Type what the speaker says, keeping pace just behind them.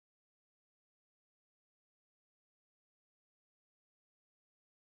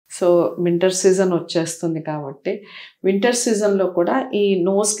So winter season వచ్చేస్తుంది కాబట్టి winter సీజన్లో కూడా ఈ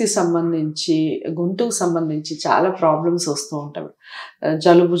నోస్కి సంబంధించి గొంతుకు సంబంధించి చాలా ప్రాబ్లమ్స్ వస్తూ ఉంటాయి.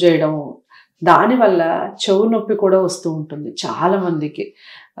 జలుబు చేయడం, దానివల్ల చెవు నొప్పి కూడా వస్తూ ఉంటుంది చాలామందికి.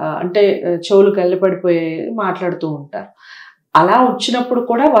 అంటే చెవులకు వెళ్ళపడిపోయి మాట్లాడుతూ ఉంటారు. అలా వచ్చినప్పుడు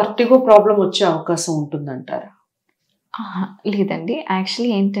కూడా వర్టిగో ప్రాబ్లం వచ్చే అవకాశం ఉంటుందంటారా? లేదండి, యాక్చువల్లీ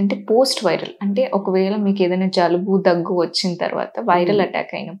ఏంటంటే పోస్ట్ వైరల్ అంటే ఒకవేళ మీకు ఏదైనా జలుబు దగ్గు వచ్చిన తర్వాత వైరల్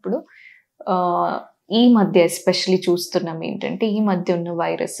అటాక్ అయినప్పుడు ఈ మధ్య ఎస్పెషలీ చూస్తున్నాం ఏంటంటే ఈ మధ్య ఉన్న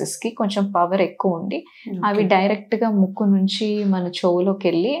వైరసెస్కి కొంచెం పవర్ ఎక్కువ ఉండి అవి డైరెక్ట్గా ముక్కు నుంచి మన చెవులోకి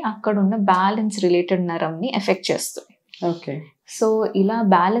వెళ్ళి అక్కడ ఉన్న బ్యాలెన్స్ రిలేటెడ్ నరంని ఎఫెక్ట్ చేస్తుంది. ఓకే. సో ఇలా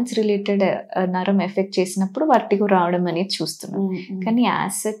బ్యాలెన్స్ రిలేటెడ్ నరం ఎఫెక్ట్ చేసినప్పుడు వర్టిగో రావడం అనేది చూస్తున్నాం. కానీ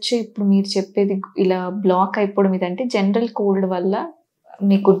యాజ్ సచ్ ఇప్పుడు మీరు చెప్పేది ఇలా బ్లాక్ అయిపోవడం ఇదంటే జనరల్ కోల్డ్ వల్ల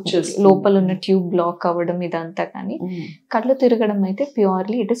మీకు లోపల ఉన్న ట్యూబ్ బ్లాక్ అవ్వడం ఇదంతా, కానీ కళ్ళు తిరగడం అయితే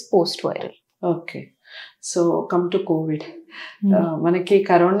purely it is post viral. Okay. So come to Covid. మనకి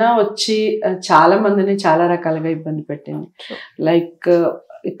కరోనా వచ్చి చాలా మందిని చాలా రకాలుగా ఇబ్బంది పెట్టింది. లైక్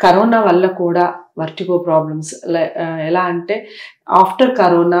కరోనా వల్ల కూడా వర్టిగో ప్రాబ్లమ్స్ ఎలా అంటే ఆఫ్టర్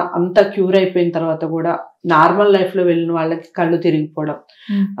కరోనా అంతా క్యూర్ అయిపోయిన తర్వాత కూడా నార్మల్ లైఫ్లో వెళ్ళిన వాళ్ళకి కళ్ళు తిరిగిపోవడం,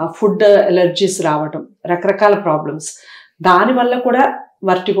 ఫుడ్ ఎలర్జీస్ రావడం, రకరకాల ప్రాబ్లమ్స్, దానివల్ల కూడా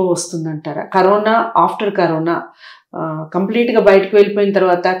వర్టిగో వస్తుందంటారా? కరోనా ఆఫ్టర్ కరోనా కంప్లీట్గా బయటకు వెళ్ళిపోయిన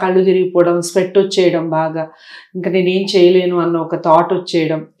తర్వాత కళ్ళు తిరిగిపోవడం, స్వెట్ వచ్చేయడం, బాగా ఇంకా నేనేం చేయలేను అన్న ఒక థాట్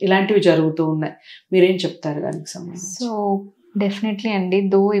వచ్చేయడం, ఇలాంటివి జరుగుతూ ఉన్నాయి. మీరేం చెప్తారు దానికి సంబంధించి? సో డెఫినెట్లీ అండి,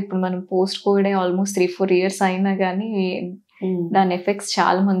 దో ఇప్పుడు మనం పోస్ట్ కోవిడ్ ఆల్మోస్ట్ 3-4 years అయినా కానీ దాని ఎఫెక్ట్స్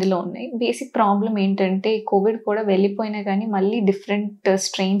చాలా మందిలో ఉన్నాయి. బేసిక్ ప్రాబ్లం ఏంటంటే కోవిడ్ కూడా వెళ్ళిపోయినా కానీ మళ్ళీ డిఫరెంట్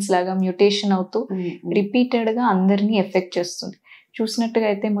స్ట్రెయిన్స్ లాగా మ్యూటేషన్ అవుతూ రిపీటెడ్గా అందరినీ ఎఫెక్ట్ చేస్తుంది. చూసినట్టుగా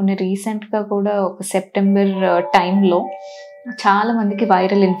అయితే మొన్న రీసెంట్గా కూడా ఒక సెప్టెంబర్ టైంలో చాలా మందికి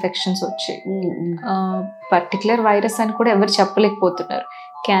వైరల్ ఇన్ఫెక్షన్స్ వచ్చాయి. పర్టికులర్ వైరస్ అని కూడా ఎవరు చెప్పలేకపోతున్నారు.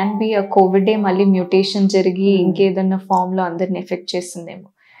 క్యాన్ బి ఆ కోవిడే మళ్ళీ మ్యూటేషన్ జరిగి ఇంకేదన్నా ఫామ్లో అందరిని ఎఫెక్ట్ చేస్తుందేమో.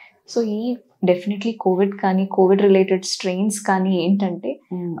 సో ఈ డెఫినెట్లీ కోవిడ్ కానీ కోవిడ్ రిలేటెడ్ స్ట్రెయిన్స్ కానీ ఏంటంటే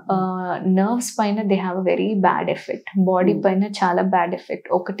నర్వ్స్ పైన they have a very bad effect, body పైన చాలా బ్యాడ్ ఎఫెక్ట్.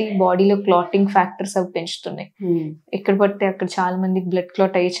 ఒకటి బాడీలో క్లాటింగ్ ఫ్యాక్టర్స్ అవి పెంచుతున్నాయి. ఎక్కడ పడితే అక్కడ చాలా మందికి బ్లడ్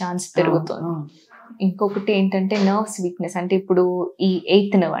క్లాట్ అయ్యే ఛాన్స్ పెరుగుతుంది. ఇంకొకటి ఏంటంటే నర్వ్స్ వీక్నెస్, అంటే ఇప్పుడు ఈ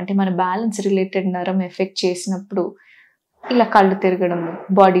 8th nerve అంటే మన బ్యాలెన్స్ రిలేటెడ్ నరం ఎఫెక్ట్ చేసినప్పుడు ఇలా కళ్ళు తిరగడము,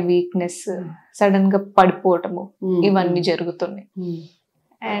 బాడీ వీక్నెస్, సడన్ గా పడిపోవటము, ఇవన్నీ జరుగుతున్నాయి.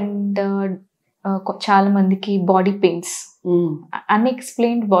 అండ్ చాలా మందికి body pains,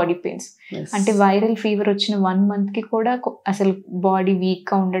 unexplained body pains, అంటే వైరల్ ఫీవర్ వచ్చిన 1 month కి కూడా అసలు బాడీ వీక్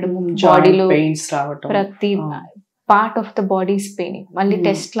గా ఉండడము, బాడీలో ప్రతి part of the bodies paining, మళ్ళీ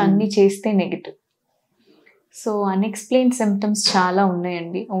టెస్ట్లు అన్ని చేస్తే నెగిటివ్. సో అన్ఎక్స్ప్లెయిన్డ్ సిమ్టమ్స్ చాలా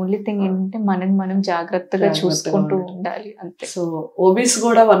ఉన్నాయండి. ఓన్లీ థింగ్ ఏంటంటే మనం జాగ్రత్తగా చూసుకుంటూ ఉండాలి అంతే. సో ఓబీస్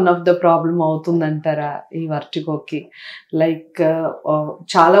కూడా వన్ ఆఫ్ ద ప్రాబ్లం అవుతుందంటారా ఈ వర్టిగోకి? లైక్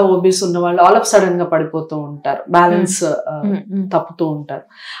చాలా ఓబీస్ ఉన్న వాళ్ళు ఆల్ ఆఫ్ సడన్ గా పడిపోతూ ఉంటారు, బ్యాలెన్స్ తప్పుతూ ఉంటారు.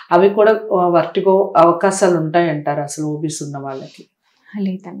 అవి కూడా వర్టిగో అవకాశాలు ఉంటాయంటారా అసలు ఓబీస్ ఉన్న వాళ్ళకి?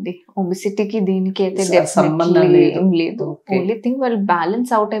 లేదండి, ఒబిసిటీకి దీనికి అయితే సంబంధం ఏం లేదు. ఓన్లీ థింగ్ వాళ్ళు బ్యాలెన్స్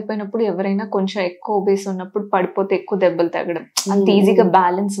అవుట్ అయిపోయినప్పుడు ఎవరైనా కొంచెం ఎక్కువ ఒబేస్ ఉన్నప్పుడు పడిపోతే ఎక్కువ దెబ్బలు తగ్గడం, అంత ఈజీగా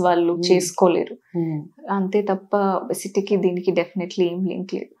బ్యాలెన్స్ వాళ్ళు చేసుకోలేరు అంతే తప్ప ఒబిసిటీకి దీనికి డెఫినెట్లీ ఏం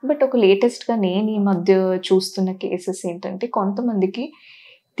లింక్ లేదు. బట్ ఒక లేటెస్ట్ గా నేను ఈ మధ్య చూస్తున్న కేసెస్ ఏంటంటే కొంతమందికి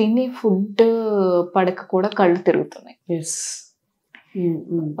తినే ఫుడ్ పడక కూడా కళ్ళు తిరుగుతున్నాయి.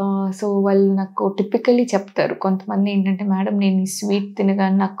 సో వాళ్ళు నాకు టిపికల్లీ చెప్తారు, కొంతమంది ఏంటంటే మేడం నేను ఈ స్వీట్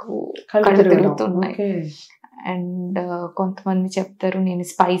తినగానే నాకు కళ్ళు తిరుగుతున్నాయి. అండ్ కొంతమంది చెప్తారు నేను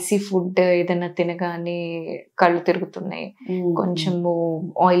స్పైసీ ఫుడ్ ఏదైనా తినగానే కళ్ళు తిరుగుతున్నాయి, కొంచెము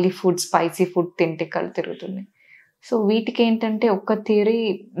ఆయిలీ ఫుడ్ స్పైసీ ఫుడ్ తింటే కళ్ళు తిరుగుతున్నాయి. సో వీటికి ఏంటంటే ఒక్క థియరీ,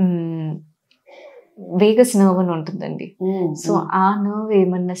 వేగస్ నర్వ్ అని ఉంటుందండి. సో ఆ నర్వ్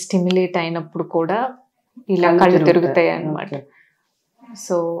ఏమన్నా స్టిమ్యులేట్ అయినప్పుడు కూడా ఇలా కళ్ళు తిరుగుతాయి అన్నమాట.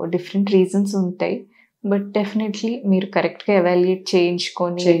 సో డిఫరెంట్ రీజన్స్ ఉంటాయి, బట్ డెఫినెట్లీ మీరు కరెక్ట్ గా ఎవాల్యుయేట్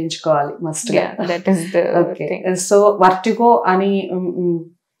చేయించుకోవాలి మస్ట్ గా. That is the thing. So vertigo అని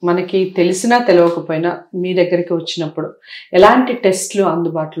మనకి తెలిసినా తెలియకపోయినా మీ దగ్గరికి వచ్చినప్పుడు ఎలాంటి టెస్ట్లు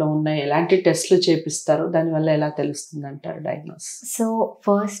అందుబాటులో ఉన్నాయి, ఎలాంటి టెస్ట్లు చేపిస్తారు, దానివల్ల ఎలా తెలుస్తుంది అంటారు డయాగ్నోస్? సో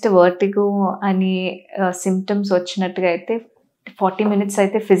ఫస్ట్ వర్టిగో అని సిమ్టమ్స్ వచ్చినట్టుగా అయితే 40 minutes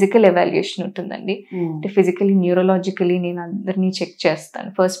అయితే ఫిజికల్ ఎవాల్యుయేషన్ ఉంటుందండి. అంటే ఫిజికలీ న్యూరలాజికలీ నేను అందరినీ చెక్ చేస్తాను.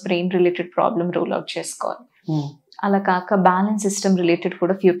 First brain related problem rule out చేసుకోవాలి. అలా కాక బ్యాలెన్స్ సిస్టమ్ రిలేటెడ్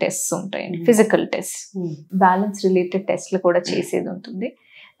కూడా ఫ్యూ టెస్ట్స్ ఉంటాయండి, ఫిజికల్ టెస్ట్. బ్యాలెన్స్ రిలేటెడ్ టెస్ట్లు కూడా చేసేది ఉంటుంది.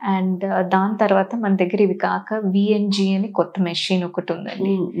 అండ్ దాని తర్వాత మన దగ్గర ఇవి కాక విఎన్జి అని కొత్త మెషిన్ ఒకటి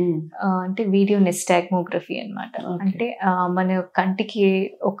ఉందండి. అంటే వీడియో నిస్టాగ్మోగ్రఫీ అనమాట. అంటే మన కంటికి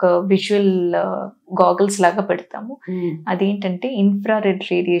ఒక విజువల్ గాగల్స్ లాగా పెడతాము. అదేంటంటే ఇన్ఫ్రారెడ్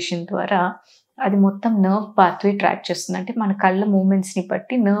రేడియేషన్ ద్వారా అది మొత్తం నర్వ్ పాత్వే ట్రాక్ చేస్తుంది. అంటే మన కళ్ళ మూమెంట్స్ ని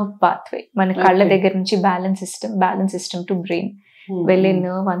బట్టి నర్వ్ పాత్వే, మన కళ్ళ దగ్గర నుంచి బ్యాలెన్స్ సిస్టమ్ టు బ్రెయిన్ వెళ్ళే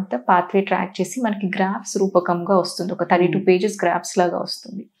నర్వ్ అంతా పాత్వే ట్రాక్ చేసి మనకి గ్రాఫ్స్ రూపకంగా వస్తుంది. ఒక 32 pages గ్రాఫ్స్ లాగా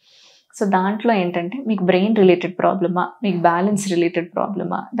వస్తుంది. సో దాంట్లో ఏంటంటే మీకు బ్రెయిన్ రిలేటెడ్ ప్రాబ్లమా, మీకు బ్యాలెన్స్ రిలేటెడ్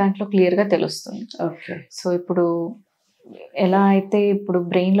ప్రాబ్లమా, దాంట్లో క్లియర్గా తెలుస్తుంది. సో ఇప్పుడు ఎలా అయితే ఇప్పుడు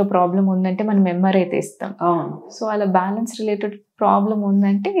బ్రెయిన్ లో ప్రాబ్లం ఉందంటే మనం ఎంఆర్ఐ తీస్తాం. సో అలా బ్యాలెన్స్ రిలేటెడ్ ప్రాబ్లం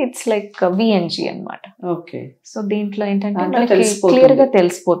ఉందంటే ఇట్స్ లైక్ విఎన్జి అనమాట. సో దీంట్లో ఏంటంటే క్లియర్ గా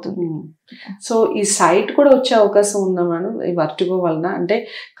తెలిసిపోతుంది. సో ఈ సైట్ కూడా వచ్చే అవకాశం ఉందా మేడం ఈ వర్టిగో వలన? అంటే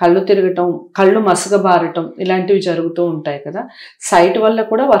కళ్ళు తిరగటం, కళ్ళు మసకబారటం ఇలాంటివి జరుగుతూ ఉంటాయి కదా, సైట్ వల్ల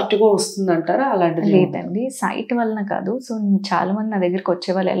కూడా వర్టిగో వస్తుంది అంటారా? అలాంటిది లేదండి, సైట్ వలన కాదు. సో చాలా మంది నా దగ్గరికి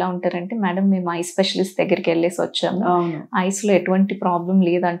వచ్చే వాళ్ళు ఎలా ఉంటారంటే, మేడం మేము ఐ స్పెషలిస్ట్ దగ్గరికి వెళ్ళేసి వచ్చాము, ఐస్ లో ఎటువంటి ప్రాబ్లం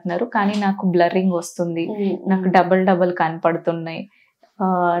లేదంటున్నారు, కానీ నాకు బ్లరింగ్ వస్తుంది, నాకు డబల్ కనపడుతున్నాయి,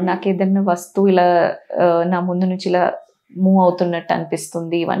 నాకు ఏదైనా వస్తువు ఇలా నా ముందు నుంచి ఇలా మూవ్ అవుతున్నట్టు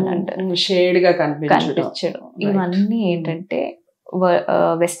అనిపిస్తుంది, ఇవన్నీ అంటారు. షేడ్ గా కనిపించడం, ఇవన్నీ ఏంటంటే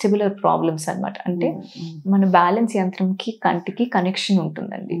వెస్టిబులర్ ప్రాబ్లమ్స్ అన్నమాట. అంటే మన బ్యాలెన్స్ యంత్రంకి కంటికి కనెక్షన్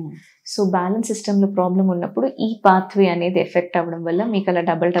ఉంటుందండి. సో బ్యాలెన్స్ సిస్టమ్ లో ప్రాబ్లం ఉన్నప్పుడు ఈ పాత్వే అనేది ఎఫెక్ట్ అవ్వడం వల్ల మీకు అలా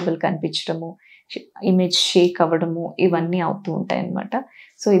డబల్ కనిపించడము, ఇమేజ్ షేక్ అవ్వడము, ఇవన్నీ అవుతూ ఉంటాయి అన్నమాట.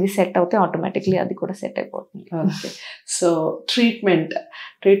 సో ఇది సెట్ అవుతే ఆటోమేటిక్లీ అది కూడా సెట్ అయిపోతుంది. ఓకే. సో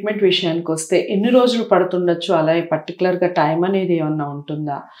ట్రీట్మెంట్ విషయానికి వస్తే ఎన్ని రోజులు పడుతుండొచ్చు? అలాగే పర్టికులర్గా టైం అనేది ఏమన్నా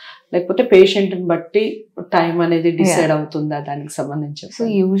ఉంటుందా, లేకపోతే పేషెంట్ని బట్టి టైం అనేది డిసైడ్ అవుతుందా దానికి సంబంధించి? So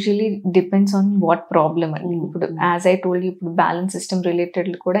usually depends on what problem అండి. ఇప్పుడు యాజ్ ఐ టోల్డ్ యూ, ఇప్పుడు బ్యాలెన్స్ సిస్టమ్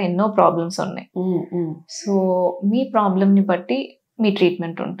రిలేటెడ్ కూడా ఎన్నో ప్రాబ్లమ్స్ ఉన్నాయి. సో మీ ప్రాబ్లమ్ని బట్టి మీ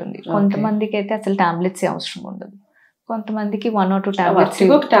ట్రీట్మెంట్ ఉంటుంది. కొంతమందికి అయితే అసలు టాబ్లెట్స్ అవసరం ఉండదు, కొంతమందికి 1 or 2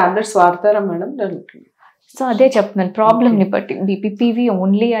 టాబ్లెట్స్ వాడతారా మేడం? సో అదే చెప్తున్నాను, ప్రాబ్లమ్ ని బట్టి. బీపీపీవీ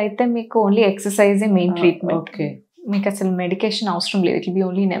ఓన్లీ అయితే మీకు ఓన్లీ ఎక్సర్సైజ్ మెయిన్ ట్రీట్మెంట్, మీకు అసలు మెడికేషన్ అవసరం లేదు, it will be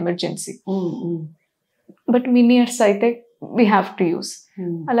only in emergency. But Meniere's అయితే వీ హ్యావ్ టు యూస్.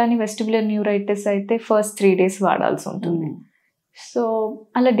 అలానే వెస్టిబులర్ న్యూరైటిస్ అయితే ఫస్ట్ 3 days వాడాల్సి ఉంటుంది. సో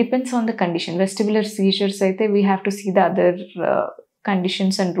అలా depends on the condition. Vestibular scissors అయితే we have to see the other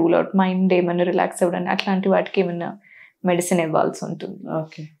conditions and rule out. Mind ఏమైనా relax అవ్వడానికి అట్లాంటి వాటికి ఏమైనా మెడిసిన్ ఇవ్వాల్సి ఉంటుంది.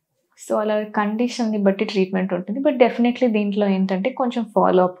 సో అలా కండిషన్ని బట్టి ట్రీట్మెంట్ ఉంటుంది. బట్ డెఫినెట్లీ దీంట్లో ఏంటంటే కొంచెం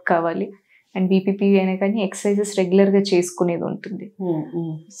ఫాలో అప్ కావాలి. అండ్ బీపీపీవీ అయినా కానీ ఎక్సర్సైజెస్ రెగ్యులర్గా చేసుకునేది ఉంటుంది.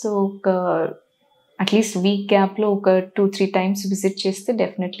 సో ఒక అట్లీస్ట్ వీక్ గ్యాప్లో ఒక 2-3 times విజిట్ చేస్తే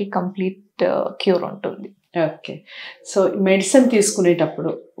డెఫినెట్లీ కంప్లీట్ క్యూర్ ఉంటుంది. ఓకే. సో మెడిసిన్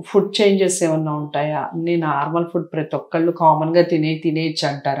తీసుకునేటప్పుడు ఫుడ్ చేంజెస్ ఏమన్నా ఉంటాయా? నార్మల్ ఫుడ్ ప్రతి ఒక్కళ్ళు కామన్గా తినేయచ్చు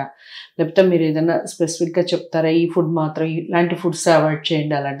అంటారా, లేకపోతే మీరు ఏదైనా స్పెసిఫిక్గా చెప్తారా ఈ ఫుడ్ మాత్రం ఇలాంటి ఫుడ్స్ అవాయిడ్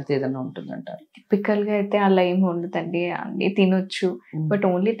చేయండి అలాంటిది ఏదైనా ఉంటుందంటారు? టిపికల్గా అయితే అలా ఏమి ఉండదండి, అన్నీ తినొచ్చు. బట్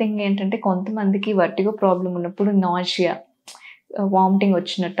ఓన్లీ థింగ్ ఏంటంటే కొంతమందికి వర్టిగో ప్రాబ్లం ఉన్నప్పుడు నాషియా, వామిటింగ్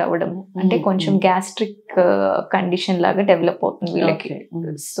వచ్చినట్టు అవ్వడం, అంటే కొంచెం గ్యాస్ట్రిక్ కండిషన్ లాగా డెవలప్ అవుతుంది వీళ్ళకి.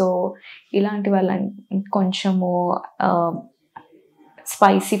 సో ఇలాంటి వాళ్ళ కొంచెము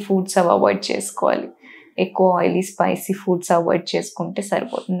స్పైసీ ఫుడ్స్ అవి అవాయిడ్ చేసుకోవాలి. ఎక్కువ ఆయిలీ స్పైసీ ఫుడ్స్ అవాయిడ్ చేసుకుంటే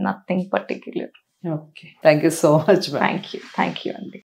సరిపోతుంది, nothing particular. Okay, thank you so much. Thank you అండి.